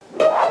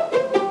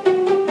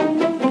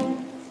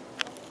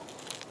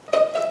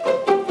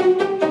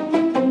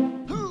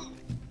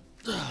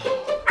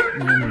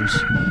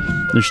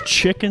There's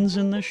chickens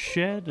in the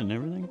shed and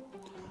everything.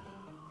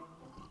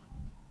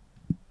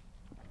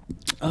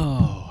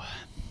 Oh,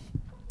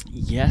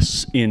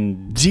 yes,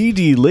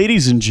 indeedy.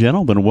 Ladies and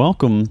gentlemen,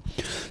 welcome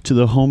to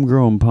the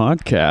Homegrown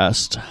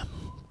Podcast.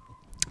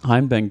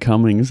 I'm Ben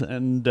Cummings,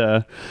 and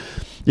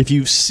if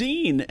you've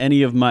seen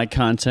any of my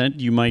content,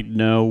 you might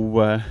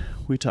know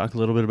we talk a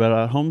little bit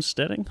about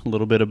homesteading, a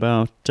little bit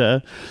about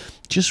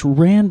just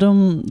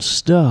random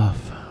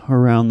stuff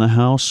around the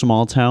house,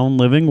 small town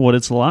living, what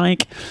it's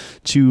like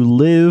to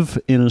live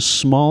in a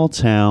small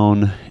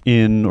town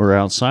in or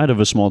outside of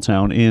a small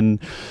town in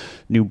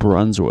New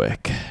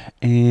Brunswick.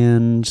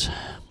 And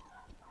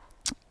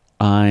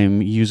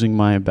I'm using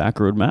my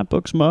Backroad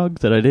Mapbooks mug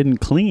that I didn't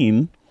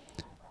clean,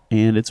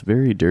 and it's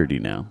very dirty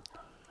now.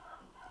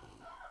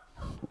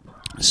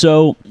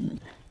 So,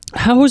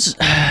 how's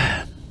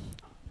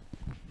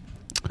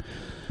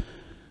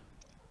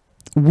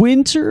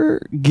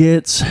winter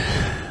gets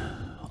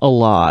a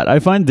lot. I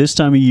find this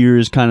time of year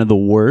is kind of the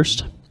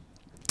worst.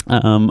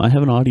 I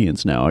have an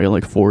audience now. I got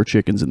like 4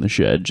 chickens in the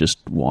shed just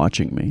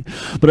watching me.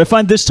 But I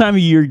find this time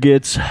of year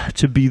gets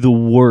to be the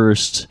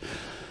worst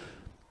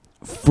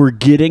for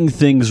getting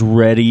things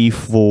ready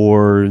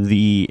for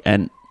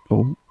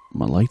oh,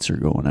 my lights are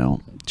going out.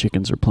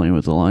 Chickens are playing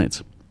with the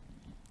lights.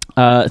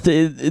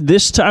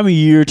 This time of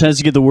year tends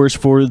to get the worst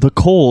for the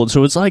cold.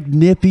 So it's like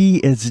nippy,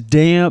 it's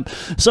damp.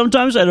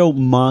 Sometimes I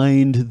don't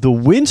mind the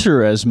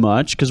winter as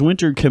much because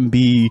winter can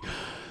be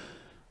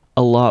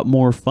a lot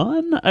more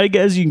fun. I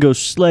guess you can go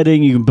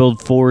sledding, you can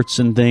build forts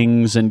and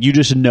things, and you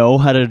just know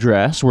how to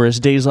dress. Whereas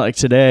days like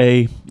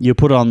today, you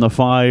put on the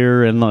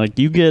fire and like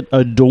you get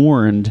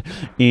adorned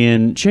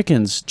in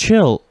chickens.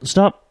 Chill.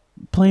 Stop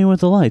playing with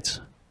the lights.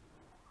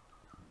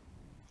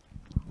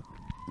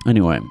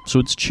 Anyway, so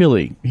it's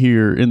chilly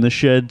here in the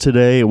shed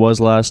today. It was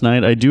last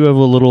night. I do have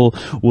a little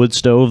wood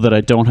stove that I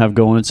don't have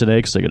going today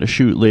because I got to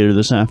shoot later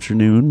this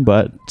afternoon.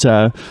 But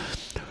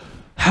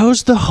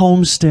how's the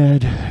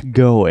homestead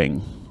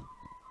going?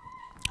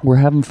 We're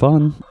having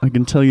fun. I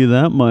can tell you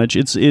that much.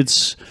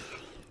 It's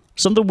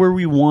something where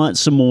we want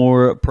some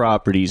more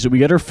properties. So we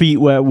got our feet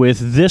wet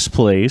with this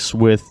place,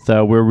 with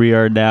where we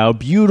are now.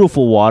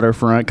 Beautiful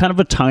waterfront, kind of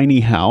a tiny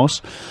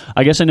house.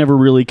 I guess I never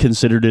really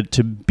considered it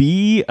to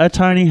be a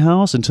tiny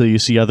house until you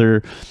see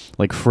other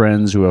like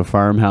friends who have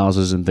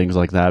farmhouses and things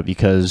like that,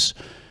 because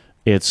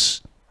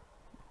it's...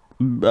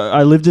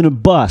 I lived in a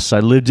bus. I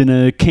lived in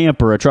a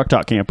camper, a truck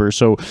top camper.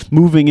 So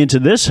moving into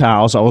this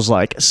house, I was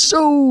like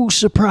so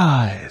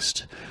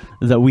surprised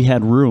that we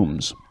had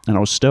rooms, and I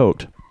was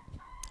stoked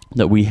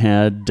that we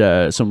had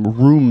some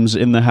rooms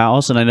in the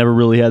house, and I never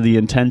really had the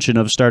intention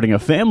of starting a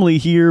family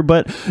here,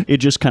 but it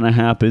just kind of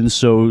happened,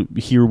 so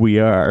here we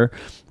are.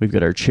 We've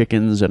got our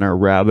chickens and our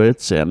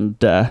rabbits, and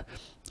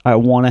I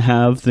want to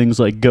have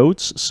things like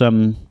goats,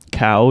 some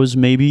cows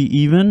maybe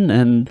even,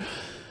 and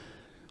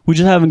we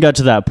just haven't got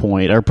to that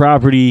point. Our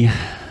property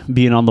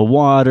being on the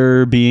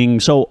water, being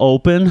so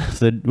open,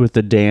 with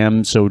the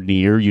dam so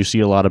near, you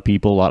see a lot of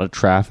people, a lot of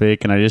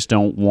traffic, and I just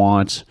don't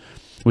want...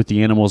 with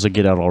the animals that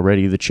get out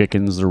already, the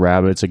chickens, the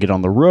rabbits that get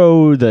on the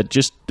road, that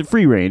just the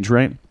free range,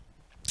 right?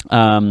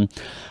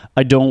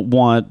 I don't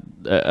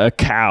want a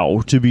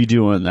cow to be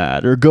doing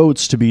that or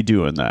goats to be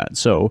doing that.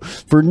 So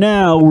for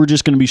now, we're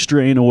just going to be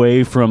straying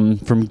away from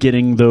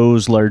getting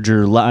those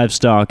larger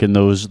livestock and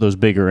those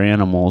bigger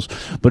animals.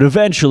 But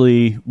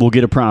eventually, we'll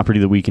get a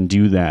property that we can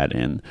do that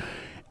in.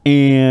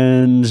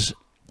 And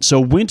so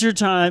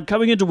wintertime,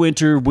 coming into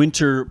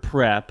winter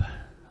prep,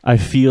 I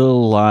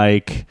feel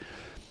like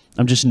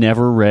I'm just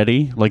never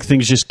ready. Like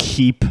things just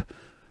keep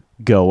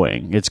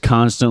going. It's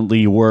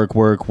constantly work,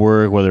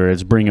 whether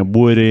it's bringing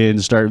wood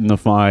in, starting the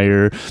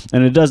fire.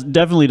 And it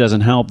definitely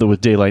doesn't help that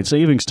with daylight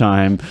savings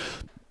time,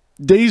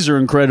 days are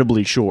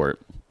incredibly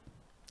short.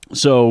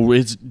 So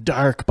it's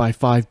dark by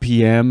 5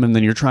 p.m. and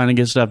then you're trying to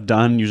get stuff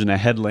done using a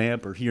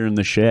headlamp or here in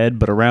the shed,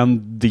 but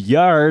around the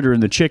yard or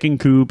in the chicken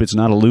coop, it's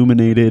not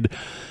illuminated,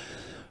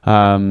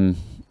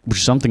 which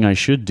is something I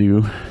should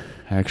do.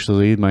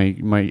 Actually,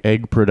 my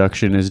egg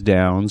production is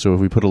down, so if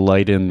we put a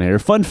light in there...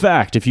 Fun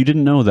fact, if you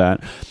didn't know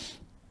that,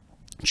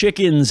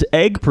 chickens'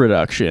 egg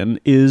production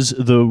is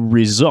the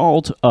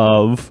result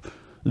of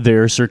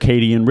their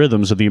circadian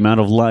rhythm, so the amount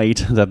of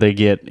light that they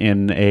get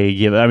in a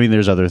given... I mean,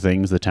 there's other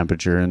things, the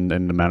temperature and the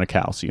amount of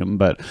calcium,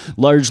 but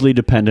largely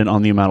dependent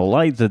on the amount of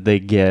light that they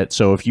get.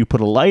 So if you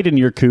put a light in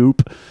your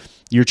coop,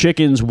 your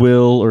chickens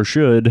will or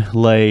should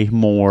lay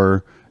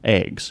more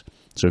eggs.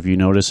 So if you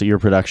notice that your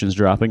production's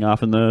dropping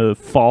off in the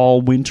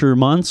fall, winter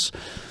months,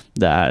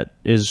 that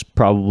is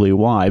probably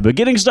why. But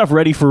getting stuff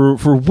ready for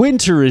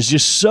winter is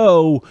just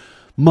so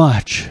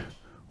much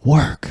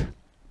work.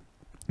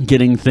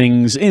 Getting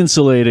things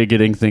insulated,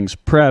 getting things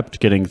prepped,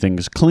 getting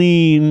things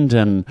cleaned,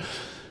 and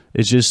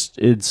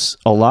it's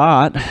a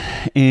lot.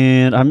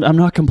 And I'm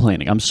not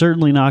complaining. I'm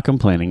certainly not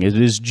complaining.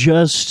 It is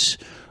just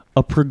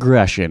a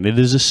progression. It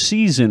is a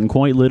season,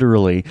 quite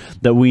literally,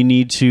 that we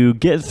need to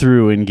get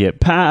through and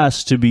get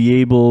past to be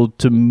able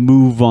to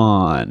move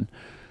on.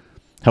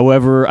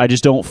 However, I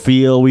just don't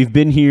feel, we've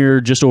been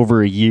here just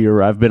over a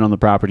year. I've been on the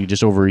property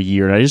just over a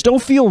year, and I just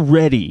don't feel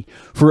ready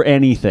for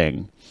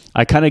anything.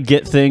 I kind of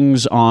get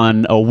things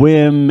on a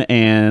whim,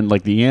 and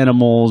like the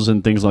animals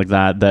and things like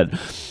that, that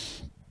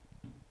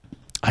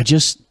I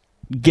just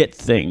get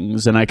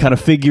things and I kind of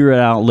figure it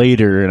out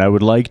later. And I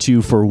would like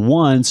to, for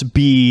once,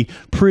 be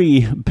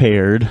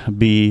prepared,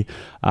 be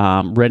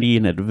ready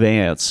in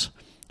advance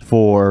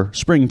for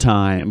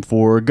springtime,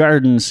 for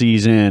garden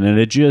season, and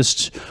it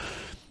just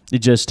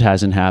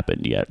hasn't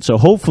happened yet. So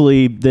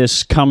hopefully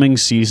this coming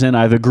season,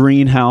 I have a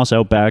greenhouse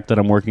out back that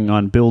I'm working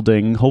on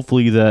building.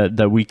 Hopefully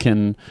that we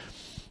can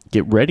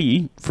get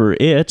ready for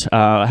it,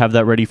 have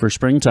that ready for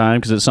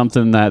springtime, because it's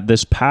something that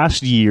this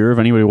past year, if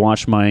anybody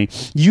watched my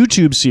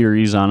YouTube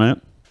series on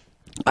it,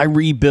 I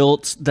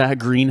rebuilt that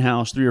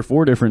greenhouse 3 or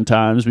 4 different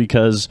times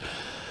because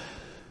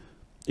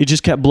it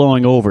just kept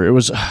blowing over. It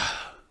was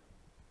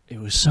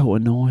so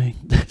annoying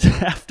to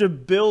have to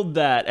build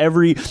that I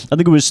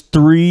think it was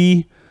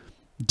 3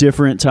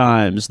 different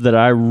times that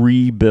I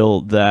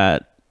rebuilt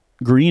that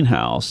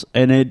greenhouse,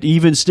 and it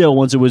even still,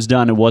 once it was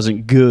done, it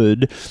wasn't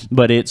good,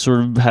 but it sort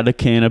of had a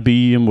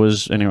canopy and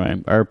was,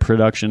 anyway, our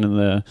production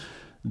in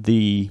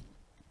the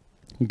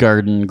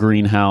garden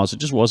greenhouse, it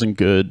just wasn't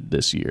good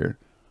this year.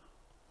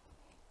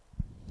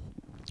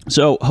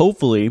 So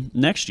hopefully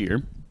next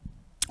year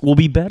we'll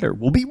be better,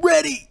 we'll be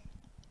ready,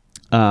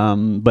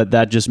 but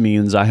that just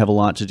means I have a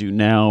lot to do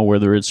now,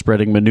 whether it's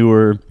spreading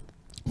manure,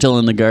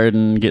 tilling the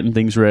garden, getting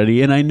things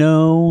ready. And I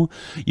know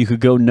you could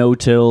go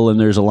no-till, and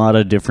there's a lot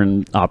of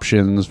different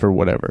options for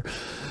whatever.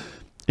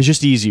 It's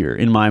just easier,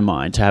 in my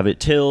mind, to have it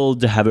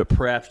tilled, to have it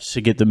prepped,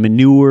 to get the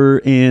manure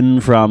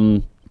in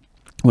from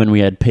when we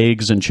had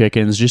pigs and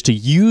chickens, just to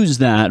use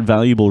that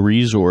valuable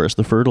resource,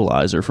 the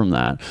fertilizer from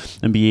that,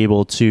 and be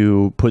able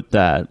to put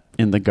that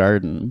in the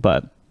garden.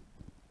 But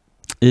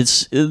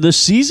the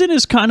season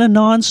is kind of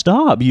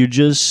nonstop. You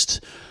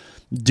just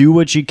do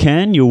what you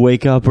can. You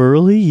wake up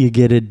early, you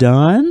get it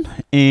done.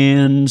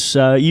 And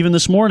even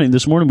this morning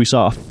we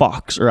saw a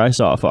fox, or I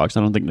saw a fox. I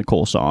don't think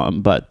Nicole saw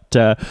him, but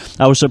I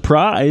was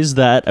surprised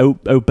that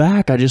out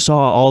back I just saw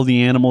all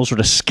the animals sort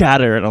of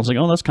scatter, and I was like,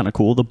 oh, that's kind of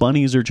cool. The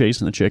bunnies are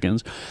chasing the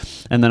chickens.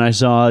 And then I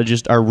saw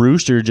just our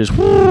rooster just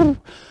whoo,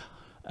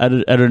 out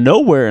of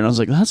nowhere, and I was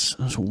like, that's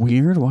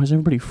weird. Why is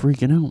everybody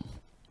freaking out?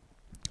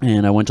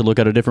 And I went to look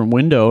out a different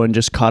window and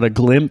just caught a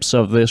glimpse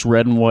of this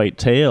red and white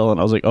tail. And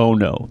I was like, oh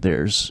no,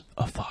 there's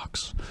a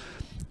fox.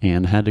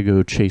 And had to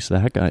go chase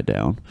that guy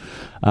down,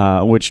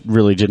 which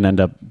really didn't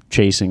end up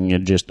chasing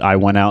it. I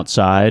went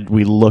outside,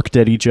 we looked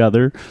at each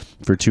other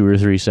for 2 or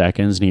 3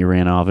 seconds, and he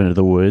ran off into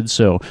the woods.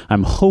 So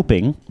I'm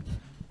hoping,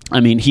 I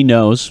mean, he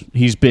knows,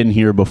 he's been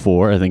here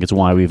before. I think it's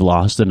why we've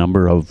lost a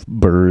number of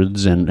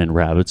birds and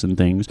rabbits and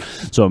things.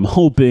 So I'm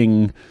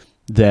hoping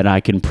that I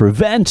can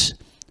prevent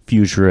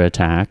future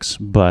attacks,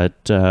 but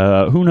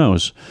who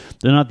knows?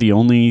 They're not the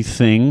only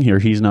thing here.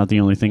 He's not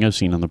the only thing I've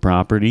seen on the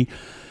property.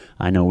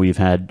 I know we've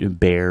had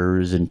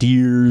bears and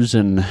deers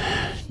and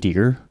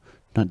bear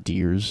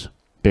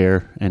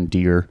and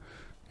deer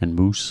and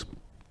moose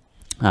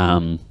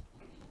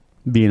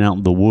being out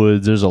in the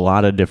woods. There's a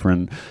lot of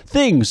different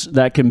things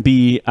that can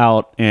be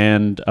out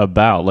and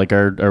about, like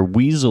our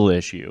weasel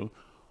issue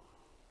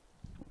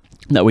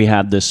that we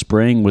had this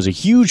spring was a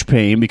huge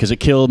pain because it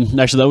killed,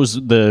 actually that was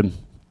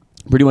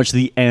pretty much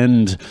the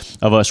end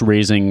of us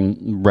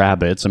raising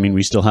rabbits. I mean,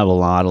 we still have a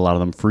lot of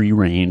them free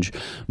range,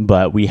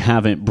 but we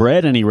haven't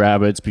bred any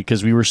rabbits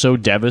because we were so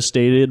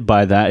devastated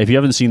by that. If you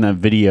haven't seen that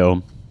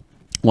video,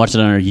 watch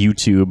it on our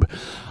YouTube.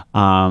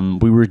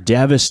 We were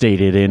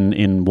devastated.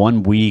 In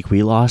 1 week,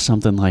 we lost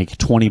something like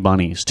 20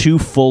 bunnies, 2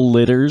 full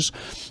litters,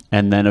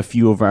 and then a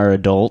few of our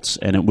adults,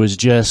 and it was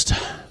just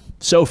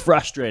so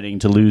frustrating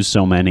to lose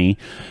so many.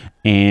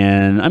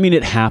 And I mean,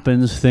 it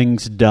happens,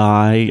 things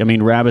die. I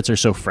mean, rabbits are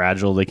so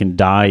fragile, they can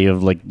die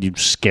of, like, you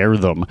scare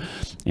them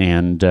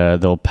and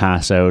they'll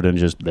pass out and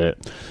just,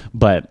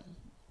 but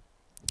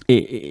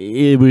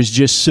it was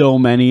just so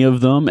many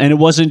of them. And it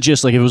wasn't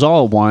just like, it was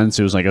all at once,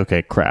 it was like,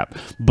 okay, crap.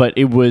 But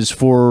it was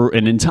for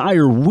an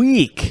entire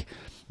week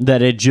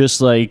that it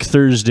just, like,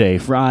 Thursday,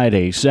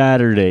 Friday,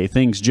 Saturday,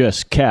 things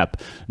just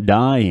kept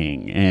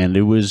dying, and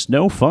it was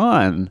no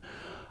fun.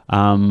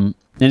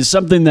 And it's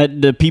something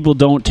that the people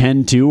don't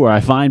tend to, or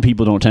I find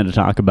people don't tend to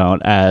talk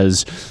about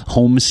as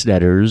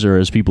homesteaders or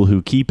as people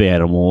who keep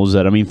animals,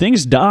 that, I mean,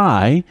 things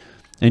die.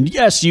 And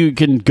yes, you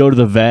can go to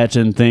the vet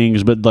and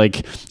things, but,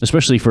 like,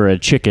 especially for a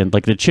chicken,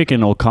 like, the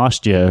chicken will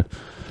cost you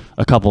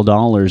a couple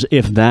dollars,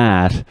 if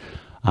that.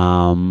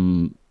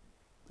 And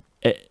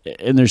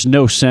there's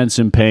no sense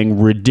in paying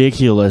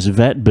ridiculous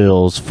vet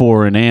bills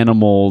for an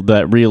animal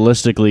that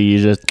realistically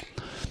you just,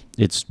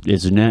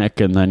 it's neck,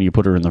 and then you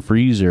put her in the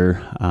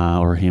freezer,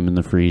 or him in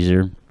the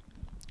freezer.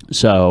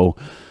 So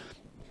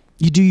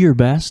you do your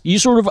best. You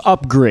sort of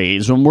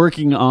upgrade. So I'm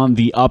working on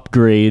the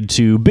upgrade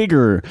to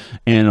bigger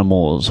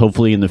animals.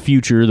 Hopefully in the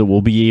future that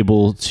we'll be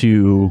able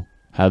to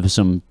have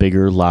some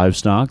bigger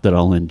livestock that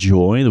I'll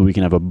enjoy, that we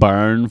can have a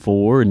barn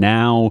for.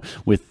 Now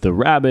with the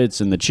rabbits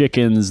and the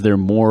chickens, they're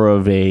more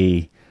of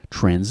a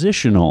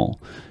transitional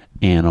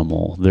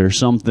animal. They're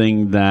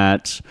something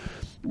that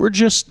we're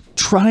just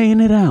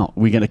trying it out.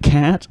 We got a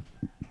cat,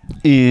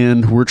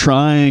 and we're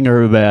trying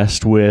our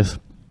best with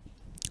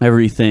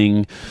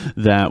everything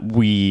that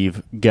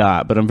we've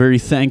got. But I'm very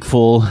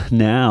thankful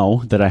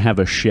now that I have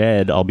a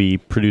shed. I'll be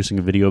producing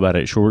a video about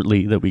it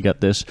shortly, that we got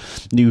this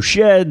new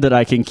shed that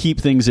I can keep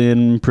things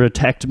in,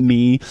 protect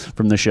me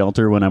from the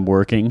shelter when I'm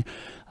working,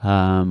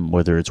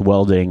 whether it's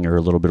welding or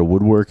a little bit of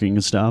woodworking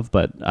and stuff.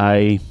 But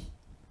I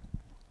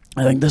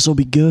think this will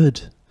be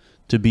good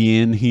to be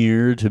in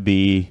here, to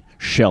be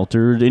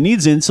sheltered. It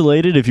needs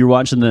insulated. If you're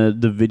watching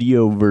the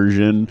video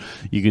version,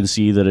 you can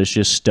see that it's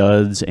just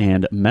studs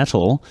and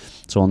metal.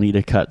 So I'll need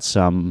to cut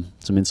some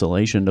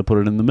insulation to put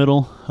it in the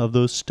middle of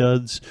those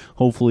studs.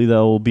 Hopefully that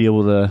will be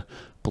able to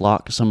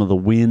block some of the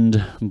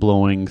wind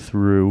blowing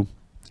through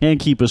and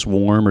keep us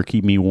warm, or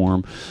keep me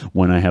warm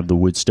when I have the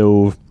wood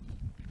stove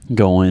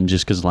going.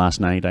 Just because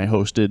last night I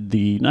hosted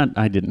the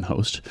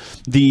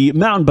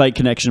Mountain Bike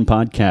Connection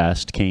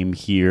podcast came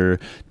here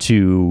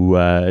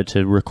to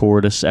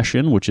record a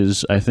session, which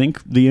is, I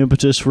think, the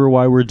impetus for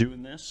why we're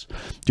doing this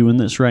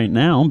right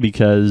now,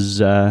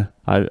 because I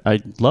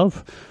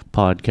love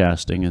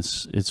podcasting.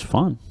 It's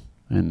fun,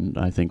 and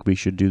I think we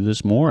should do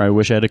this more. I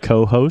wish I had a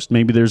co-host.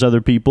 Maybe there's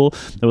other people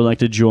that would like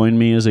to join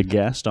me as a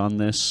guest on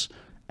this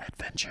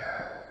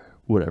adventure,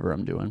 whatever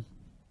I'm doing.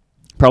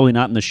 Probably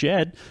not in the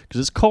shed, because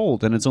it's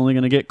cold, and it's only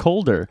going to get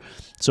colder.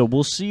 So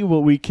we'll see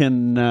what we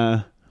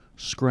can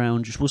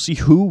scrounge. We'll see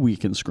who we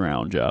can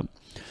scrounge up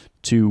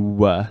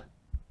to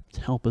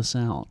help us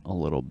out a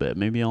little bit.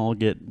 Maybe I'll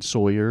get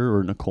Sawyer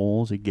or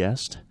Nicole as a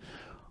guest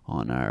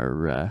on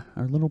our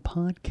little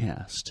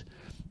podcast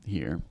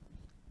here.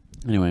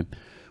 Anyway,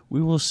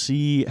 we will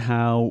see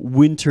how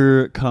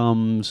winter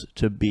comes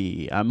to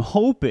be. I'm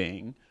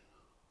hoping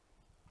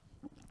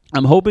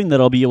that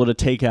I'll be able to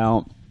take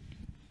out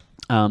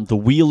the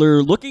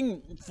wheeler,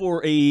 looking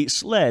for a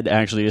sled,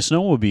 actually, a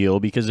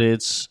snowmobile,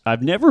 because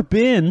I've never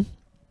been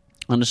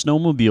on a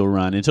snowmobile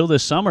run. Until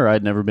this summer,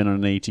 I'd never been on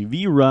an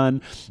ATV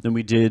run. Then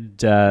we did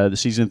the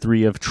season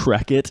 3 of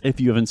Trek It. If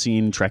you haven't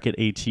seen Trek It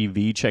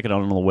ATV, check it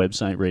out on the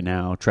website right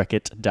now,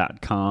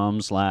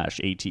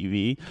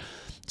 trekit.com/ATV.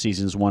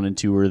 Seasons 1 and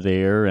 2 are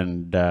there,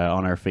 and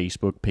on our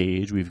Facebook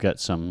page, we've got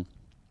some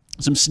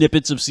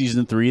snippets of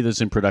season 3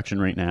 that's in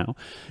production right now.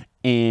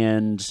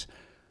 And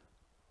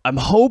I'm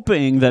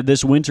hoping that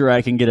this winter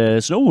I can get a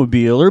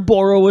snowmobile or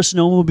borrow a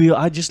snowmobile.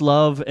 I just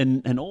love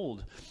an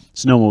old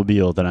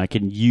snowmobile that I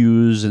can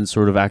use and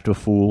sort of act a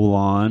fool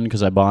on,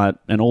 because I bought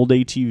an old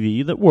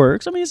ATV that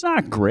works. I mean, it's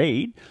not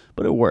great,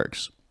 but it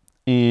works.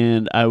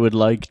 And I would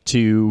like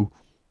to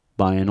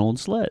buy an old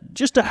sled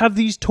just to have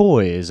these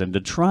toys and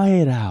to try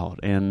it out.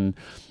 And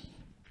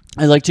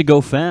I like to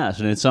go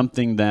fast, and it's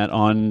something that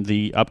on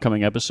the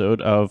upcoming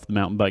episode of the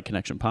Mountain Bike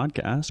Connection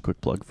podcast,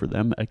 quick plug for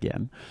them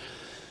again,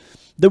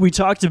 that we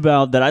talked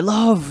about, that I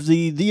love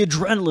the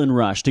adrenaline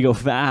rush to go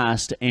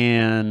fast.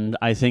 And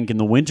I think in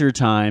the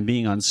wintertime,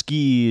 being on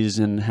skis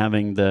and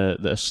having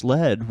the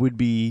sled would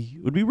be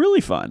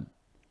really fun.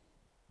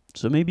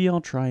 So maybe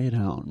I'll try it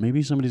out.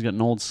 Maybe somebody's got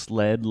an old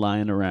sled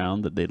lying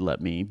around that they'd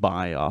let me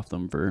buy off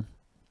them for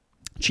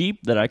cheap,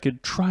 that I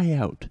could try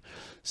out,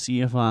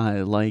 see if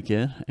I like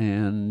it,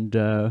 and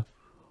I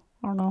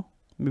don't know,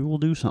 maybe we'll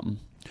do something.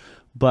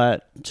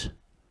 But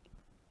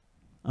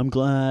I'm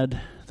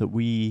glad that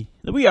we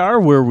are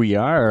where we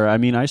are. I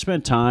mean, I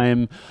spent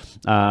time,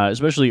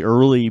 especially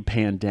early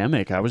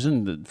pandemic, I was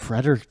in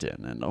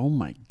Fredericton, and oh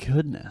my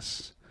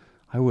goodness,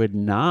 I would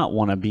not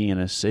want to be in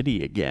a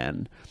city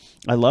again.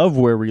 I love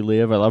where we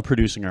live. I love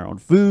producing our own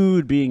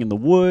food, being in the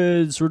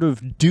woods, sort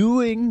of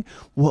doing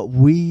what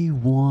we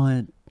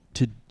want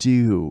to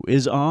do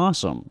is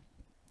awesome.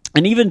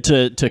 And even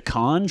to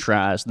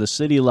contrast the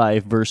city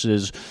life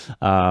versus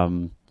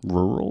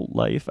rural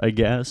life, I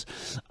guess,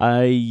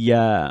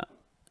 a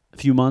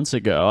few months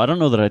ago, I don't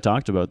know that I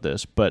talked about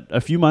this, but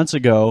a few months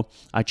ago,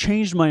 I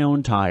changed my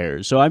own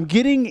tires. So I'm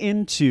getting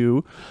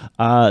into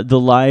the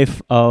life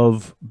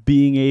of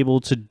being able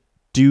to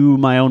do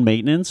my own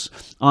maintenance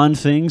on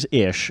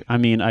things-ish. I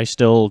mean, I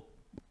still,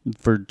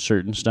 for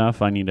certain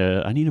stuff, I need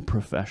a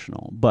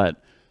professional,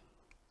 but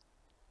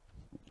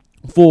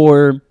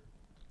for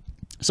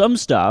some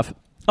stuff,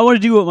 I want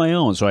to do it my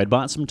own. So I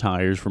bought some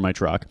tires for my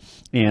truck,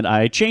 and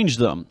I changed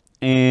them,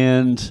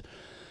 and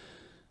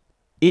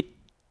it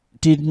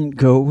didn't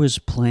go as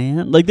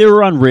planned. Like, they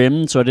were on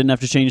rims, so I didn't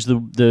have to change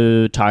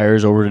the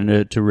tires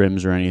over to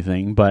rims or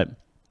anything, but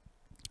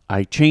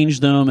I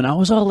changed them, and I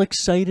was all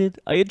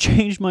excited. I had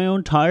changed my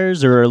own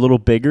tires. They were a little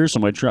bigger, so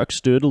my truck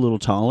stood a little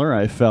taller.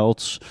 I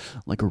felt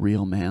like a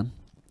real man.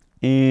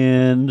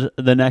 And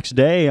the next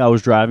day, I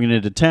was driving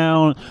into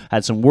town,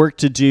 had some work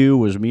to do,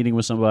 was meeting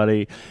with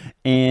somebody,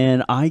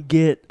 and I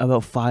get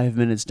about 5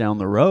 minutes down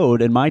the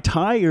road, and my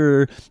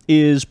tire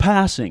is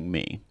passing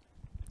me.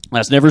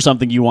 That's never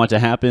something you want to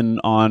happen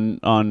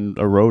on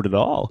a road at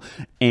all.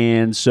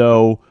 And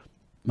so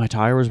my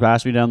tire was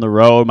passing me down the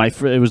road.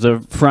 It was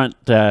the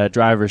front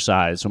driver's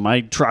side, so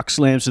my truck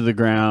slams to the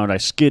ground. I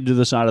skid to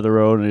the side of the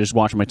road, and I just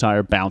watch my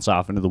tire bounce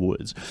off into the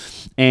woods.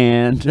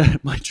 And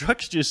my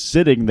truck's just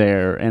sitting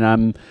there, and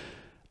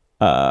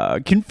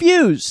I'm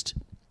confused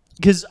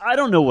because I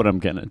don't know what I'm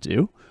gonna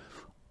do.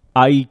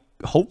 I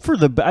hope for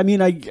the. I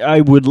mean,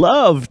 I would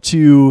love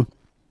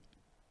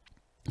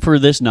for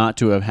this not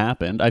to have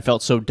happened. I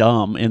felt so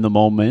dumb in the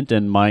moment,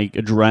 and my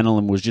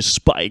adrenaline was just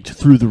spiked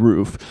through the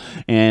roof.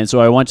 And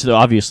so I went to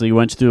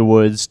the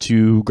woods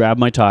to grab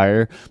my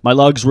tire. My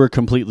lugs were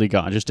completely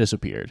gone, just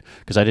disappeared,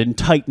 because I didn't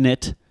tighten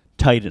it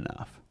tight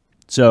enough.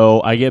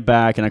 So I get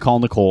back, and I call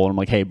Nicole, and I'm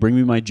like, hey, bring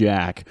me my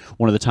jack.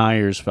 One of the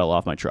tires fell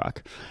off my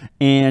truck.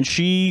 And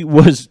she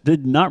was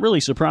not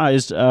really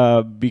surprised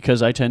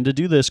because I tend to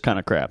do this kind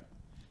of crap.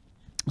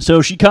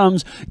 So she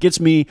comes, gets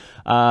me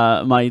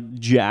my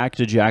jack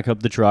to jack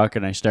up the truck,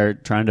 and I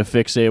start trying to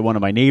fix it. One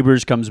of my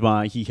neighbors comes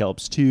by. He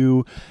helps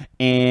too.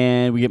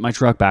 And we get my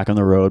truck back on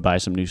the road, buy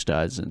some new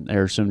studs, and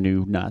there's some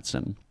new nuts,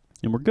 and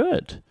we're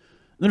good. And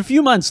then a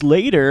few months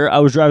later, I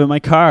was driving my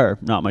car,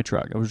 not my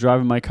truck. I was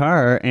driving my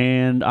car,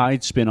 and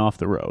I'd spin off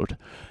the road.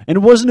 And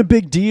it wasn't a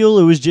big deal.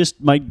 It was just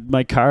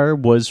my car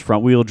was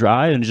front-wheel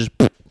drive and just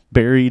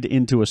buried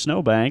into a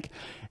snowbank.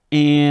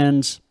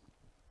 And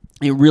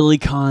it really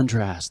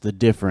contrasts the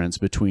difference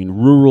between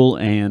rural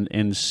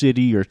and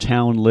city or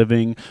town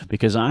living,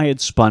 because I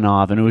had spun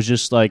off, and it was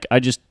just like,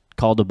 I just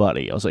called a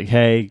buddy. I was like,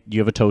 hey, do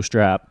you have a tow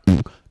strap?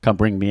 Come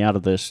bring me out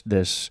of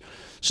this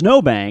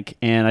snowbank.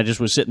 And I just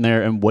was sitting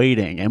there and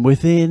waiting. And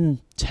within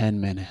 10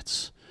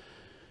 minutes,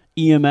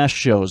 EMS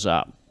shows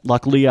up.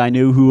 Luckily, I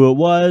knew who it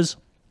was.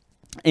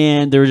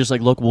 And they were just like,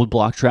 look, we'll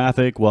block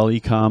traffic while he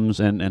comes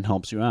and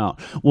helps you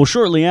out. Well,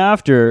 shortly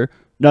after,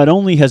 not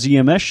only has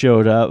EMS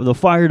showed up, the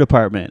fire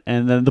department,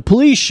 and then the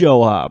police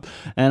show up.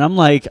 And I'm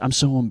like, I'm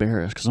so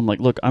embarrassed, because I'm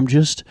like, look, I'm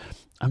just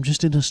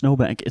in a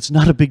snowbank. It's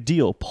not a big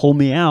deal. Pull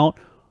me out.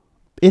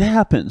 It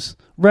happens,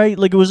 right?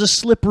 Like, it was a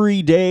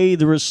slippery day.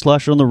 There was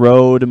slush on the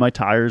road, and my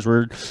tires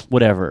were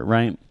whatever,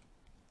 right?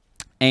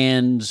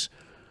 And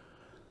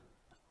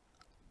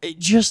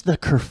just the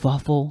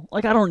kerfuffle.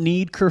 Like, I don't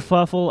need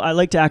kerfuffle. I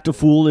like to act a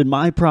fool in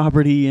my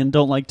property and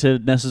don't like to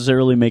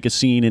necessarily make a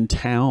scene in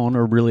town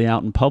or really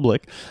out in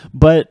public.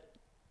 But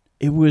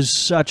it was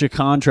such a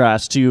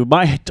contrast to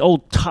my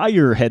old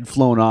tire had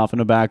flown off in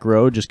a back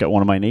road. Just got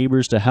one of my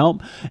neighbors to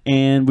help,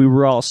 and we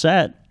were all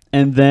set.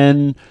 And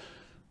then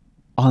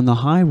on the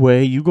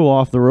highway, you go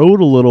off the road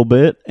a little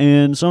bit,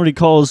 and somebody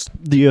calls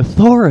the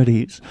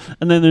authorities.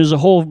 And then there's a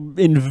whole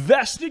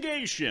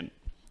investigation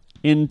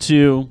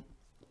into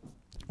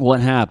what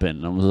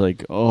happened. I was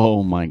like,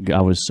 oh my God,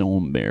 I was so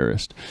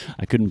embarrassed.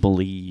 I couldn't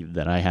believe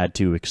that I had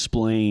to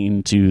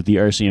explain to the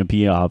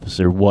RCMP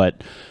officer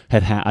what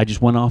had happened. I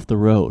just went off the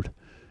road.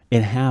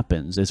 It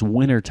happens. It's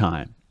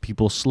wintertime.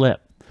 People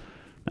slip.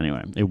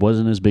 Anyway, it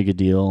wasn't as big a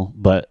deal,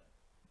 but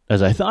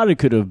as I thought it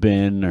could have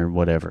been, or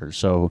whatever.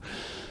 So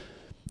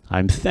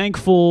I'm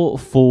thankful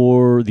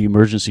for the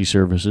emergency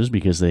services,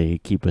 because they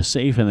keep us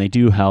safe and they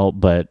do help,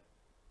 but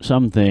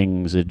some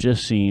things, it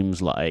just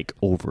seems like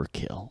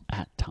overkill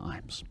at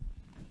times.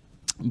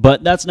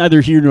 But that's neither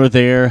here nor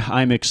there.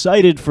 I'm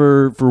excited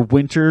for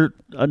winter,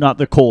 not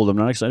the cold. I'm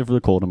not excited for the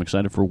cold. I'm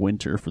excited for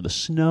winter, for the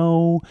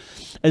snow.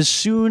 As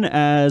soon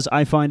as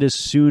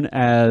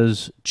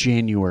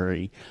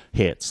January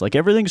hits, like,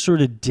 everything's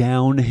sort of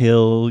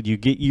downhill. You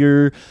get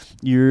your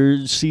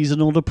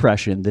seasonal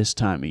depression this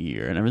time of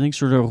year, and everything's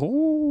sort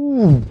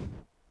of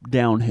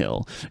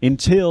downhill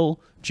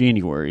until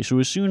January. So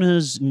as soon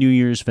as New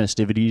Year's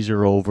festivities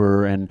are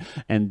over and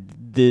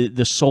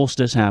the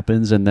solstice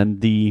happens, and then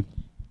the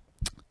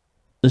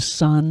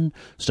sun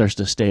starts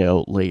to stay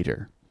out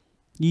later,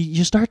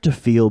 you start to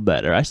feel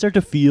better. I start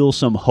to feel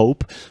some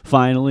hope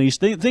finally.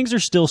 Things are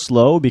still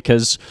slow,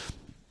 because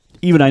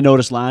even I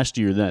noticed last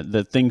year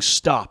that things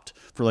stopped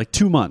for like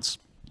 2 months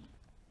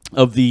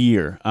of the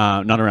year,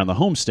 not around the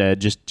homestead,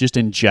 just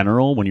in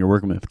general when you're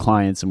working with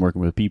clients and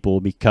working with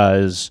people,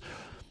 because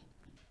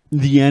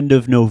the end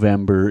of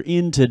November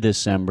into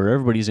December,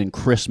 everybody's in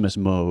Christmas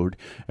mode.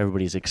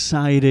 Everybody's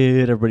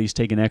excited. Everybody's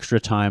taking extra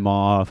time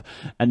off.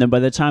 And then by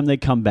the time they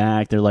come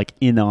back, they're like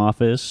in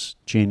office,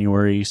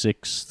 January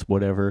 6th,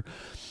 whatever.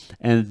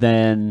 And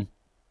then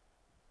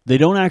they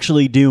don't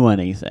actually do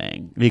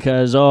anything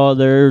because,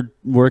 they're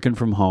working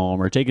from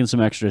home or taking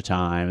some extra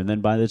time. And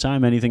then by the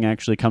time anything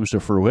actually comes to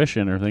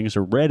fruition or things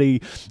are ready,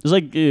 it's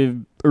like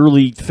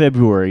early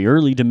February,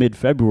 early to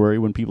mid-February,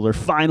 when people are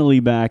finally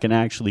back and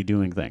actually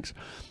doing things.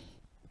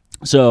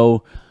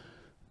 So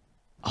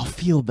I'll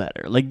feel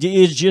better. Like,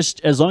 it's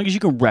just, as long as you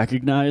can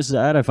recognize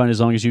that, I find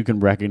as long as you can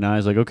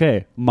recognize, like,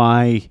 okay,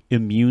 my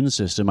immune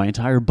system, my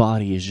entire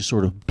body is just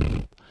sort of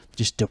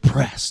just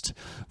depressed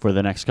for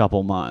the next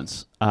couple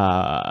months.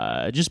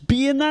 Just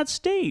be in that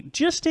state.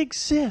 Just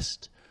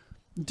exist.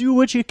 do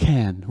what you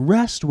can.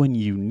 Rest when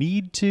you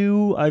need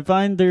to. I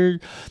find there's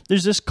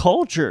this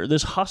culture,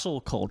 this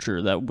hustle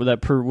culture that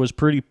was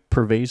pretty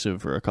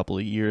pervasive for a couple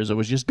of years. It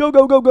was just go,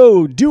 go, go,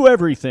 go, do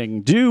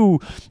everything, do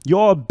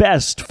your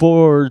best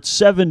for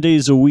 7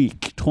 days a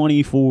week,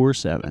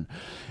 24/7.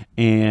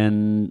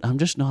 And I'm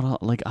just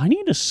not like, I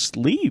need to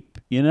sleep,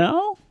 you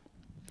know?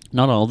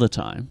 Not all the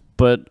time,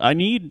 but I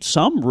need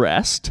some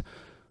rest.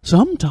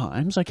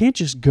 Sometimes I can't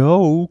just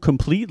go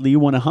completely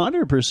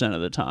 100%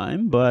 of the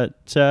time,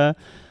 but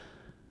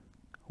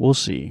we'll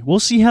see. We'll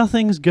see how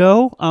things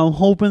go. I'm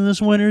hoping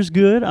this winter's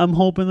good. I'm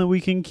hoping that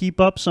we can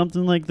keep up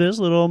something like this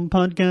little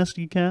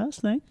podcasty cast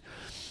thing.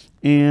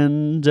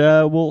 And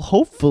well,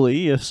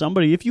 hopefully,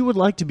 if you would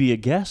like to be a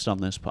guest on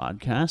this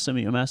podcast, send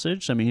me a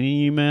message, send me an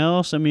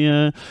email, send me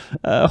a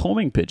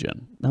homing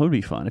pigeon. That would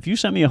be fun. If you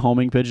send me a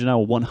homing pigeon, I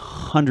will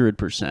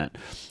 100%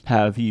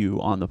 have you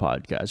on the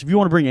podcast. If you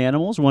want to bring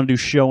animals, want to do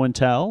show and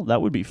tell,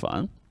 that would be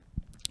fun.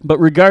 But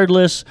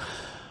regardless,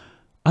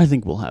 I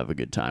think we'll have a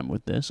good time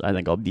with this. I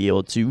think I'll be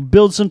able to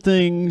build some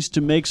things,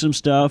 to make some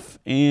stuff,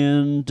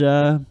 and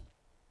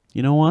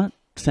you know what?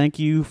 Thank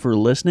you for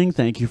listening.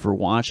 Thank you for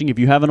watching. If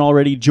you haven't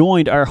already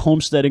joined our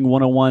Homesteading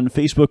 101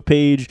 Facebook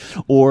page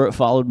or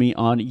followed me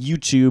on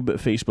YouTube,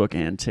 Facebook,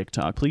 and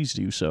TikTok, please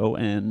do so.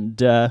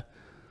 And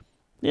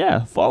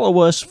yeah, follow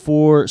us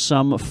for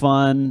some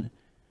fun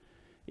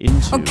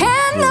into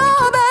can't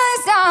nobody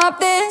stop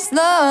this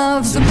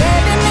love. So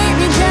baby, meet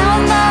me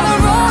down by the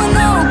road.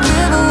 No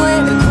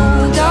giveaway. The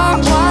cold dark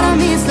water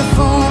meets the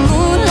full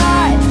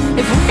moonlight.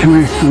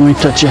 Come here, let me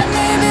touch you.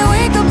 Maybe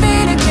we could be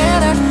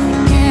together.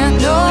 Can't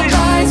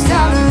nobody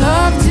stop the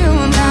love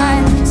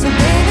tonight. So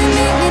baby,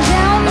 meet me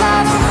down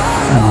by the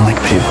road. I don't like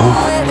people.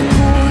 The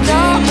cold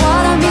dark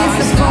water meets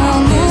the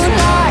full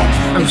moonlight.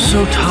 I'm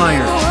so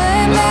tired.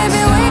 Maybe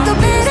we could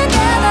be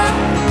together.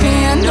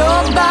 Can't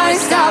nobody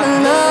stop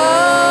the love.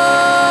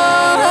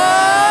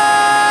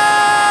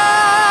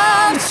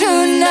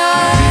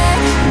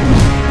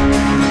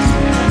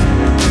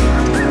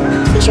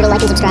 Be sure to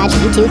like and subscribe so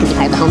you too can be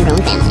part of the Homegrown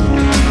family.